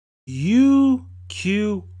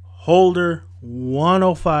UQ Holder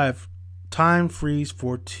 105 Time Freeze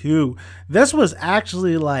for 2. This was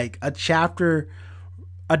actually like a chapter,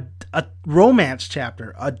 a romance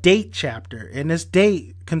chapter, a date chapter. And this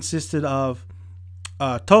date consisted of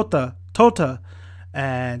Touta,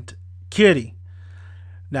 and Kirie.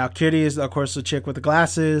 Now, Kirie is, of course, the chick with the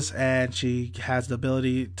glasses, and she has the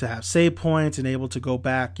ability to have save points and able to go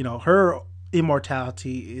back. You know, her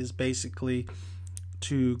immortality is basically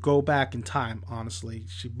to go back in time, honestly.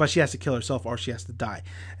 But she has to kill herself or she has to die.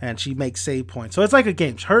 And she makes save points. So it's like a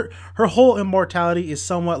game. Her whole immortality is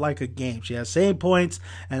somewhat like a game. She has save points,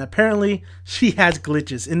 and apparently she has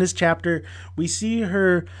glitches. In this chapter, we see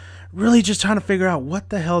her really just trying to figure out what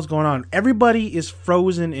the hell's going on. Everybody is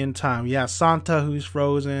frozen in time. Yeah, Santa, who's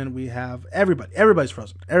frozen. We have everybody. Everybody's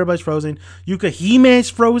frozen. Everybody's frozen. Yukihime's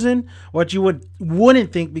frozen. What you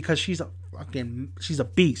wouldn't think, because she's a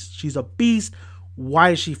beast. She's a beast.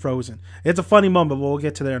 Why is she frozen? It's a funny moment, but we'll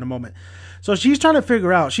get to there in a moment. So she's trying to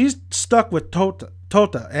figure out. She's stuck with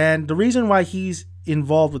Touta, and the reason why he's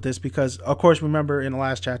involved with this, because of course, remember in the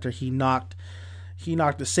last chapter he knocked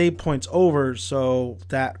the save points over, so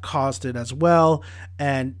that caused it as well,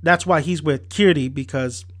 and that's why he's with Kirie,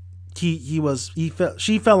 because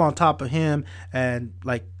she fell on top of him, and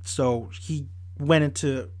like, so he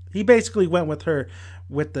basically went with her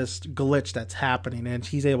with this glitch that's happening, and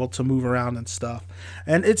he's able to move around and stuff.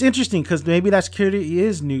 And it's interesting because maybe that's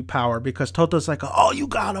Kirie's new power, because Tota's like, oh, you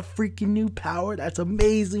got a freaking new power, that's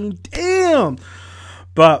amazing, damn.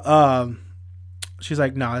 But she's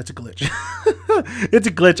like, no, it's a glitch. It's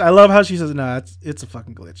a glitch. I love how she says, no, it's a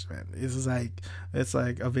fucking glitch, man. It's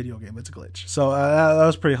like a video game. It's a glitch. So that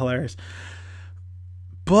was pretty hilarious.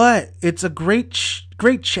 But it's a great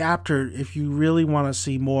chapter if you really want to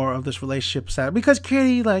see more of this relationship, because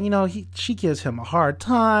Kirie, like, you know, she gives him a hard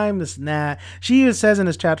time, this and that. She even says in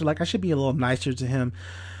this chapter, like, I should be a little nicer to him.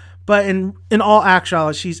 But in all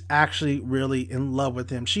actuality, she's actually really in love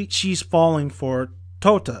with him. She's falling for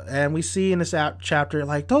Touta, and we see in this chapter,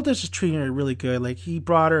 like, Tota's just treating her really good. Like, he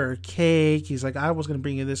brought her a cake. He's like, I was gonna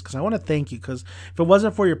bring you this because I want to thank you, because if it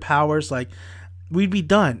wasn't for your powers, like, we'd be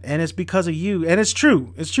done, and it's because of you. And it's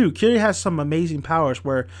true. Kirie has some amazing powers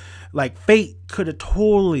where, like, fate could have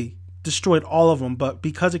totally destroyed all of them, but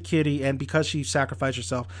because of Kirie and because she sacrificed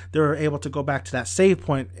herself, they were able to go back to that save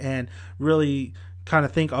point and really kind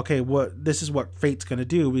of think, okay, this is what fate's gonna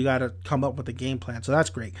do. We got to come up with a game plan. So that's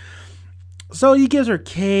great. So he gives her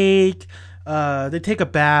cake. They take a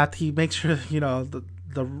bath. He makes sure, you know,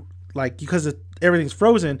 because everything's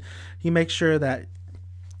frozen, he makes sure that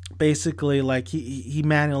basically, like, he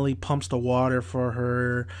manually pumps the water for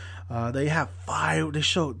her. They have fire.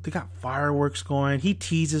 They got fireworks going. He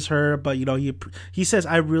teases her, but, you know, he says,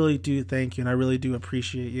 I really do thank you and I really do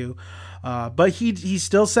appreciate you. But he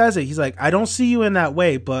still says it. He's like, I don't see you in that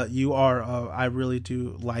way, but you are. I really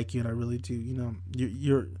do like you, and I really do. You know,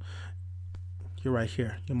 you're right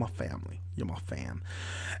here. You're my family. You're my fam.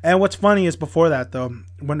 And what's funny is, before that, though,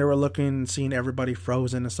 when they were looking, seeing everybody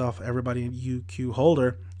frozen and stuff, everybody in UQ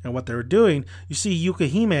Holder, and what they were doing, you see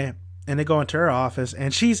Yukihime, and they go into her office,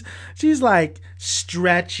 and she's like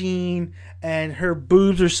stretching, and her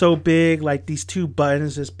boobs are so big, like these two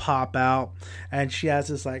buttons just pop out, and she has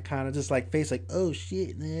this like kind of just like face like, oh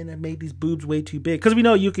shit, man, I made these boobs way too big. Because we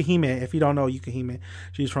know Yukihime. If you don't know Yukihime,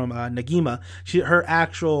 she's from Nagima.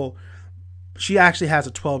 She actually has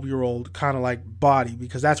a 12-year-old kind of like body,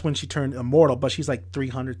 because that's when she turned immortal, but she's like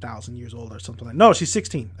 300,000 years old or something like. No, she's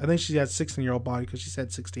 16. I think she has a 16-year-old body, because she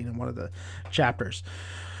said 16 in one of the chapters.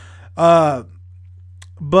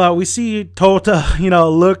 But we see Touta, you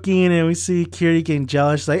know, looking, and we see Kirie getting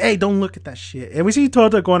jealous. She's like, hey, don't look at that shit. And we see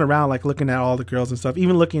Touta going around, like, looking at all the girls and stuff,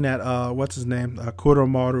 even looking at what's his name,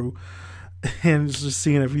 Kuromaru, and just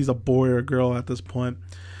seeing if he's a boy or a girl at this point.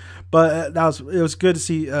 But it was good to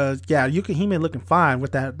see, Yukihime looking fine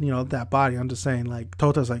with that, you know, that body. I'm just saying, like,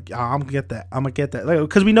 Tota's like, oh, I'm gonna get that.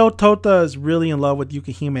 Because we know Touta is really in love with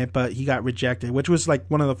Yukihime, but he got rejected, which was like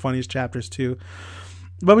one of the funniest chapters too.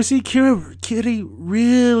 But we see Kirie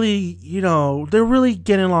really, you know, they're really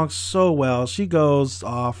getting along so well. She goes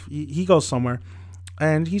off, he goes somewhere,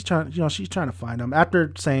 and she's trying to find him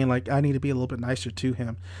after saying, like, I need to be a little bit nicer to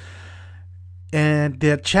him. And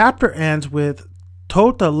the chapter ends with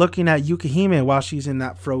Touta looking at Yukihime while she's in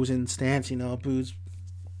that frozen stance, you know,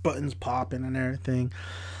 buttons popping and everything.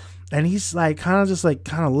 And he's like kind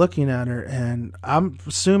of looking at her, and I'm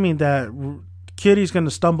assuming that Kirie's going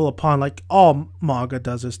to stumble upon, like all manga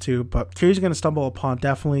does this too, but Kirie's going to stumble upon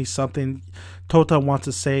definitely something Touta wants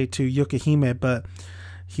to say to Yukihime, but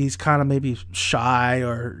he's kind of maybe shy,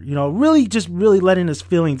 or really just really letting his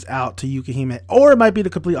feelings out to Yukihime. Or it might be the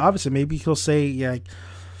complete opposite. Maybe he'll say, yeah,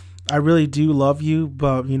 I really do love you,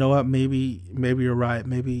 but you know what, maybe you're right,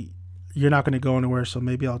 maybe you're not going to go anywhere, so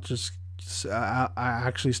maybe I'll just I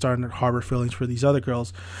actually starting to harbor feelings for these other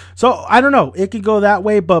girls. So I don't know, it could go that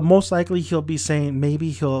way, but most likely he'll be saying,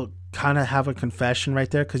 maybe he'll kind of have a confession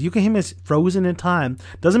right there, because Yukihime is frozen in time.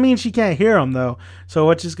 Doesn't mean she can't hear him though,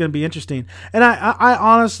 so it's just going to be interesting. And I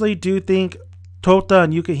honestly do think Touta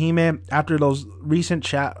and Yukihime, after those recent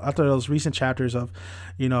chapters of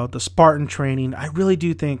the Spartan training, I really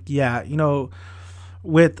do think,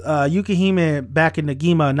 with Yukihime back in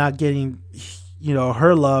Nagima not getting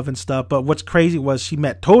her love and stuff, but what's crazy was she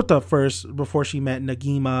met Touta first before she met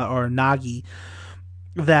Nagima or Nagi.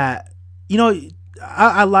 That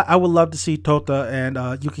I would love to see Touta and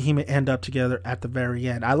Yukihime end up together at the very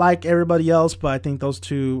end. I like everybody else, but I think those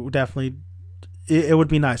two definitely, it would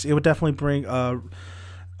be nice. It would definitely bring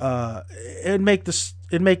it'd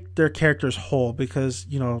make their characters whole, because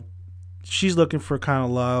she's looking for kind of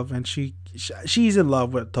love, and she's in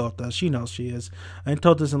love with Touta. She knows she is, and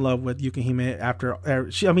Tota's in love with Yukihime.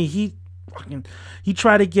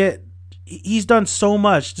 He's done so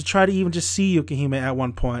much to try to even just see Yukihime at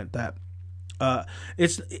one point that I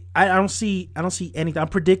don't see anything. I'm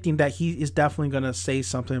predicting that he is definitely going to say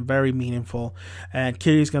something very meaningful, and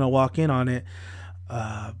Kirie's going to walk in on it.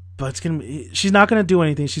 But she's not going to do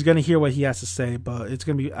anything. She's going to hear what he has to say, but it's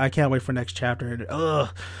going to be, I can't wait for next chapter.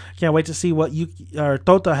 Can't wait to see what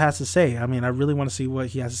Touta has to say. I mean, I really want to see what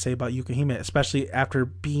he has to say about Yukihime, especially after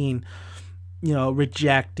being,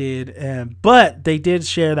 rejected. But they did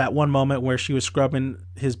share that one moment where she was scrubbing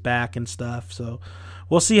his back and stuff. So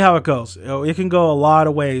we'll see how it goes. It can go a lot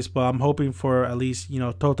of ways, but I'm hoping for at least,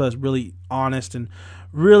 Touta is really honest and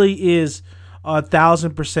really is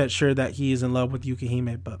 1,000% sure that he is in love with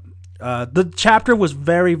Yukihime. But the chapter was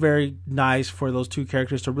very, very nice for those two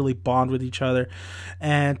characters to really bond with each other.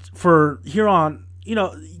 And for here on,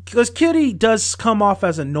 because Kirie does come off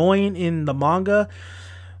as annoying in the manga,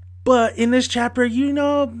 but in this chapter,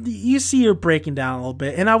 you see her breaking down a little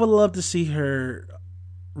bit. And I would love to see her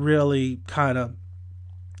really kind of,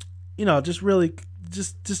 just really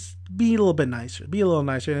just be a little bit nicer,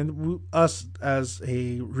 and us as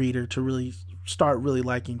a reader to really start really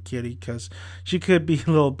liking Kirie, because she could be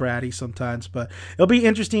a little bratty sometimes. But it'll be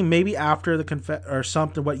interesting, maybe after the or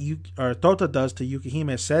something, what Touta does to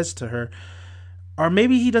Yukihime, says to her, or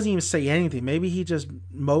maybe he doesn't even say anything. Maybe he just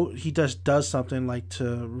does something like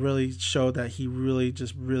to really show that he really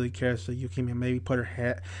cares for Yukihime. Maybe put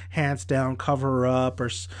her hands down, cover her up, or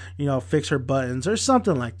fix her buttons or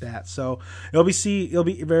something like that. So it'll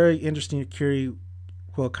be very interesting if Kirie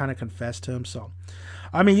will kind of confess to him. So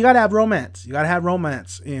I mean, you gotta have romance. You gotta have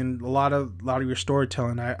romance in a lot of your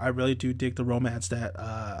storytelling. I really do dig the romance that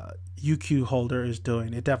UQ Holder is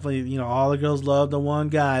doing. It definitely, all the girls love the one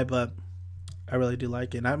guy, but I really do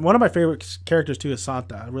like it. And one of my favorite characters too is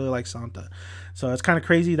Santa. I really like Santa. So it's kind of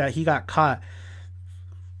crazy that he got caught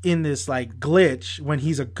in this like glitch when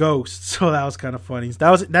he's a ghost. So that was kind of funny.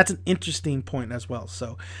 That's an interesting point as well.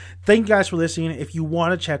 So thank you guys for listening. If you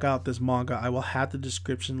want to check out this manga, I will have the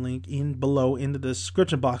description link below in the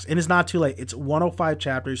description box. And it's not too late. It's 105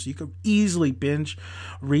 chapters, so you could easily binge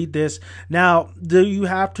read this. Now, do you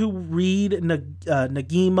have to read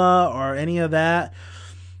Nagima or any of that?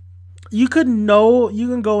 You can go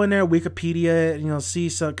in there, Wikipedia, and see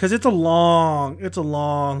some, because it's a long, I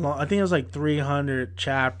think it was like 300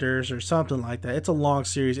 chapters or something like that. It's a long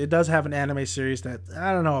series. It does have an anime series that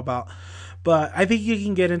I don't know about, but I think you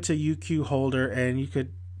can get into UQ Holder and you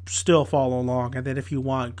could still follow along. And then if you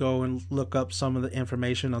want, go and look up some of the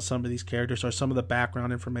information on some of these characters or some of the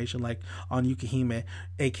background information, like on Yukihime,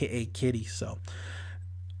 aka Kitty. So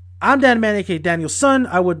I'm Dan Man, aka Daniel's son.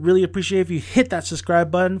 I would really appreciate if you hit that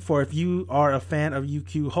subscribe button for if you are a fan of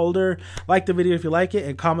UQ Holder. Like the video if you like it,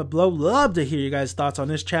 and comment below. Love to hear you guys' thoughts on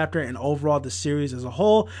this chapter and overall the series as a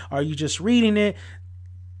whole. Are you just reading it?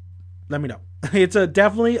 Let me know. It's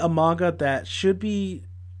definitely a manga that should be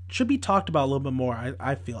talked about a little bit more.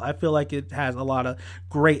 I feel like it has a lot of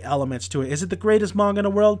great elements to it. Is it the greatest manga in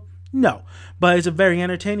the world? No. But is it very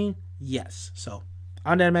entertaining? Yes. So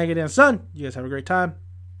I'm Dan Man, aka Dan's son. You guys have a great time.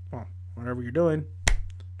 Whatever you're doing,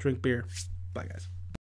 drink beer. Bye, guys.